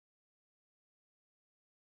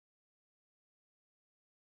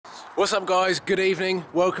What's up guys, good evening,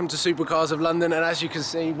 welcome to Supercars of London, and as you can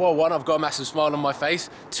see, well, one, I've got a massive smile on my face,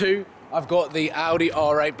 two, I've got the Audi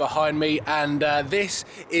R8 behind me, and this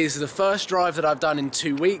is the first drive that I've done in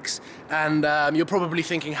 2 weeks, and you're probably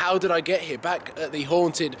thinking, how did I get here? Back at the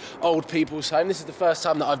haunted old people's home. This is the first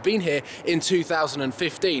time that I've been here in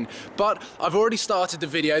 2015, but I've already started the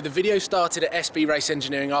video. The video started at SB Race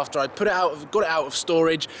Engineering after I got it out of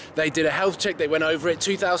storage. They did a health check, they went over it,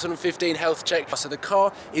 2015 health check. So the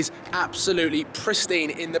car is absolutely pristine,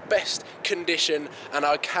 in the best condition, and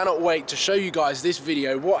I cannot wait to show you guys this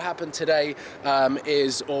video. What happened today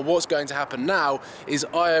what's going to happen now is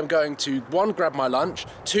I am going to, one, grab my lunch,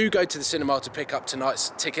 two, go to the cinema to pick up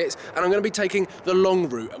tonight's tickets, and I'm going to be taking the long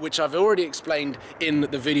route, which I've already explained in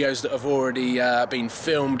the videos that have already been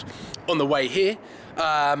filmed on the way here.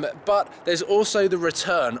 But there's also the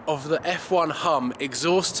return of the F1 hum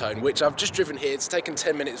exhaust tone, which I've just driven here. It's taken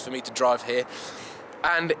 10 minutes for me to drive here,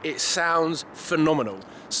 and it sounds phenomenal.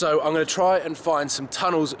 So I'm going to try and find some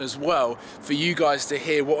tunnels as well for you guys to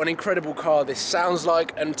hear what an incredible car this sounds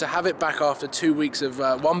like, and to have it back after 2 weeks of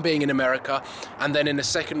one being in America, and then in the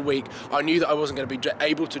second week I knew that I wasn't going to be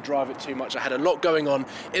able to drive it too much. I had a lot going on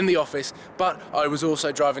in the office, but I was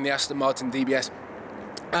also driving the Aston Martin DBS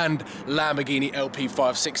and Lamborghini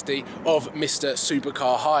LP560 of Mr.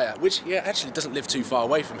 Supercar Hire, which actually doesn't live too far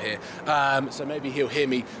away from here, so maybe he'll hear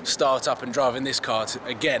me start up and driving this car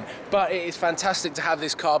again. But it is fantastic to have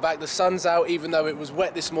this car back. The sun's out, even though it was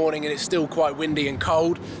wet this morning, and it's still quite windy and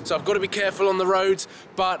cold, so I've got to be careful on the roads,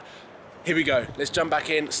 but here we go. Let's jump back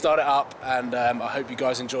in, start it up, and I hope you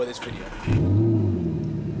guys enjoy this video.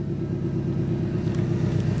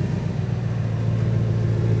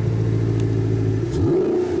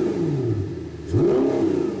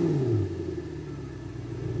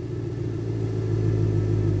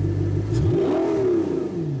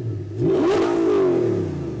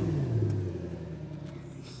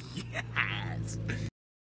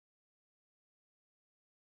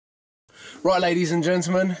 Right, ladies and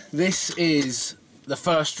gentlemen, this is the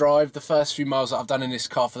first drive, the first few miles that I've done in this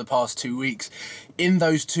car for the past 2 weeks. In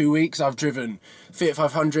those 2 weeks, I've driven Fiat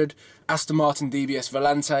 500, Aston Martin DBS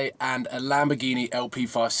Volante, and a Lamborghini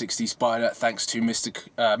LP560 Spider, thanks to Mr.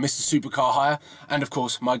 Supercar Hire, and of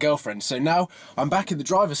course, my girlfriend. So now I'm back in the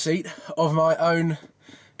driver's seat of my own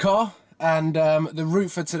car, and the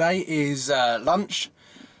route for today is lunch,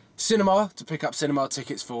 cinema, to pick up cinema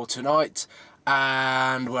tickets for tonight,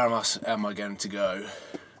 and where am I going to go?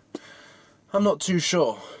 I'm not too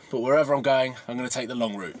sure, but wherever I'm going, I'm going to take the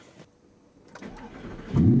long route.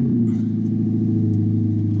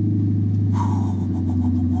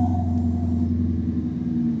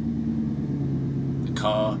 The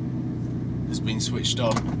car has been switched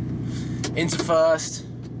on. Into first,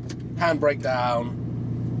 handbrake down,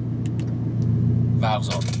 valves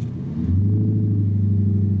on.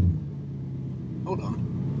 Hold on.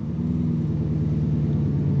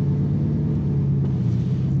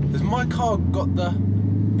 Has my car got the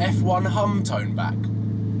F1 hum tone back?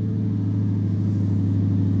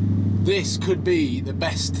 This could be the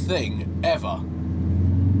best thing ever.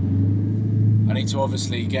 I need to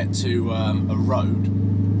obviously get to a road.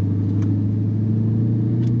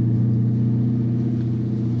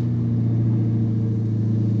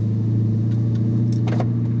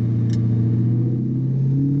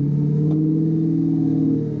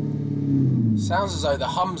 Sounds as though the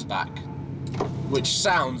hum's back, which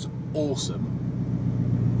sounds awesome.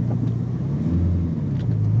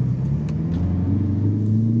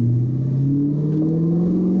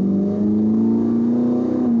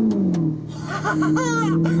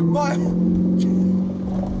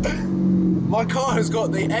 My car has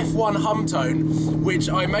got the F1 hum tone, which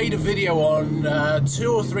I made a video on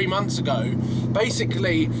 2 or 3 months ago.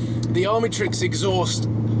 Basically, the Armitrix exhaust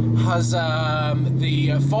has the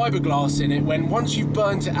fiberglass in it. Once you've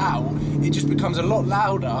burnt it out, it just becomes a lot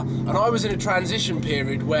louder, and I was in a transition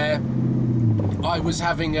period where I was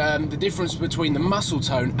having the difference between the muscle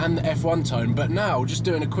tone and the F1 tone, but now, just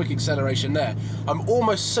doing a quick acceleration there, I'm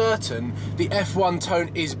almost certain the F1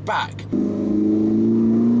 tone is back.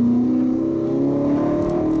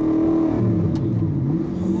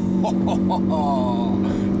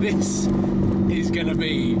 This is going to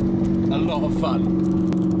be a lot of fun.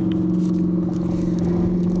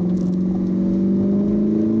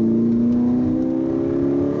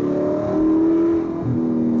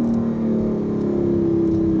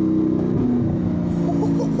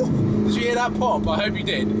 Did you hear that pop? I hope you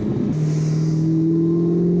did.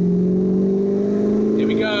 Here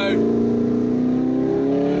we go.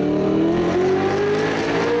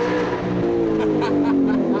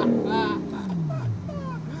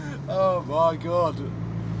 Oh my God.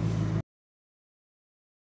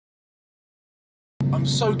 I'm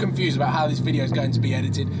so confused about how this video is going to be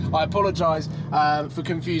edited. I apologise for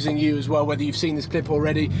confusing you as well, whether you've seen this clip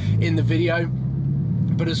already in the video.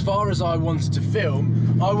 But as far as I wanted to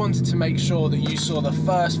film, I wanted to make sure that you saw the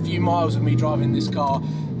first few miles of me driving this car,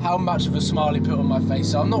 how much of a smile it put on my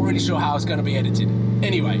face. So I'm not really sure how it's going to be edited.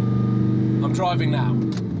 Anyway, I'm driving now.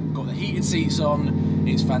 Got the heated seats on.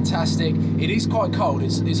 It's fantastic. It is quite cold.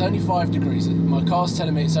 It's only 5 degrees. My car's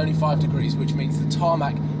telling me it's only 5 degrees, which means the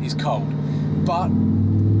tarmac is cold. But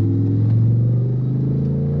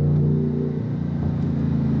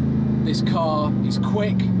this car is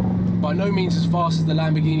quick. By no means as fast as the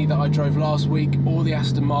Lamborghini that I drove last week, or the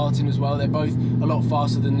Aston Martin as well. They're both a lot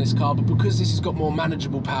faster than this car, but because this has got more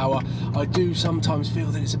manageable power, I do sometimes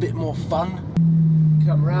feel that it's a bit more fun.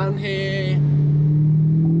 Come around here.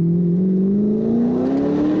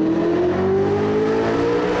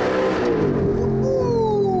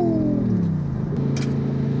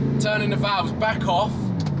 Turning the valves back off,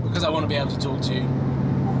 because I want to be able to talk to you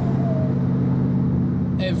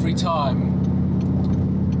every time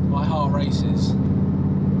my heart races.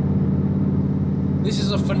 This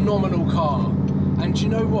is a phenomenal car, and do you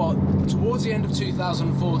know what? Towards the end of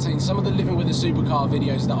 2014, some of the Living with a Supercar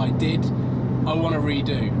videos that I did, I want to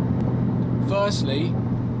redo. Firstly,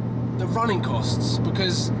 the running costs,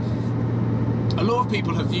 because a lot of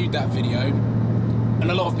people have viewed that video,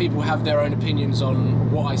 and a lot of people have their own opinions on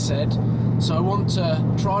what I said. So I want to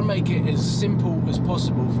try and make it as simple as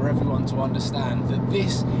possible for everyone to understand that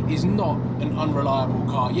this is not an unreliable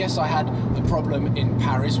car. Yes, I had a problem in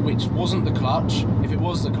Paris, which wasn't the clutch. If it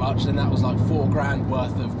was the clutch, then that was like £4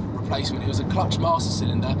 worth of replacement. It was a clutch master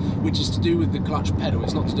cylinder, which is to do with the clutch pedal.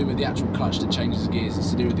 It's not to do with the actual clutch that changes the gears. It's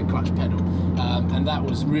to do with the clutch pedal. And that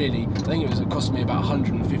was really, I think it cost me about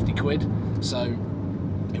 150 quid. So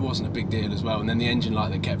it wasn't a big deal as well. And then the engine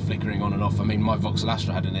light that kept flickering on and off. I mean, my Vauxhall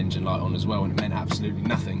Astra had an engine light on as well, and it meant absolutely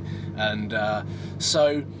nothing. And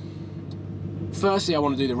so firstly, I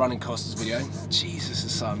want to do the running costs video. Jesus, the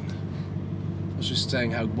sun. I was just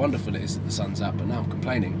saying how wonderful it is that the sun's out, but now I'm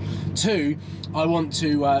complaining. 2, I want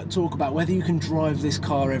to talk about whether you can drive this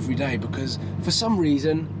car every day, because for some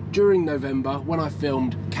reason during November, when I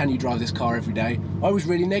filmed Can You Drive This Car Every Day, I was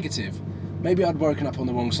really negative. Maybe I'd woken up on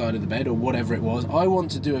the wrong side of the bed, or whatever it was. I want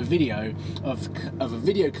to do a video of a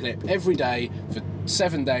video clip every day for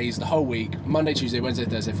 7 days, the whole week, Monday, Tuesday, Wednesday,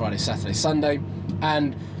 Thursday, Friday, Saturday, Sunday,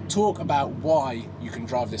 and talk about why you can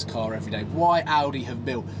drive this car every day, why Audi have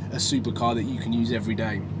built a supercar that you can use every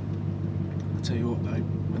day. I'll tell you what though,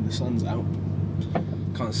 when the sun's out,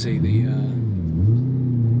 can't see the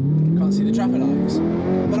traffic lights,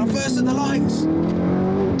 but I'm first at the lights.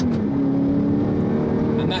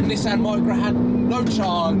 And that Nissan Micra had no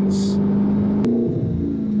chance.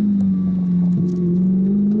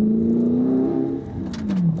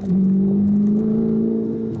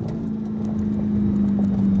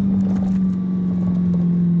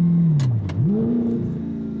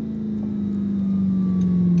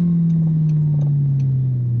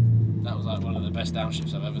 That was like one of the best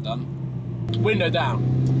downshifts I've ever done. Window down.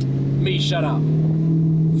 Me shut up.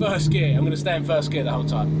 First gear. I'm going to stay in first gear the whole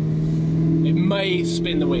time. It may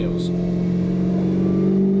spin the wheels.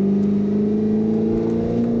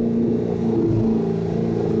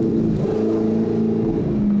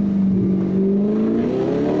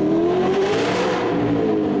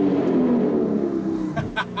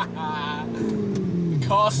 The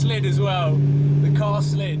car slid as well. The car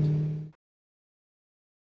slid.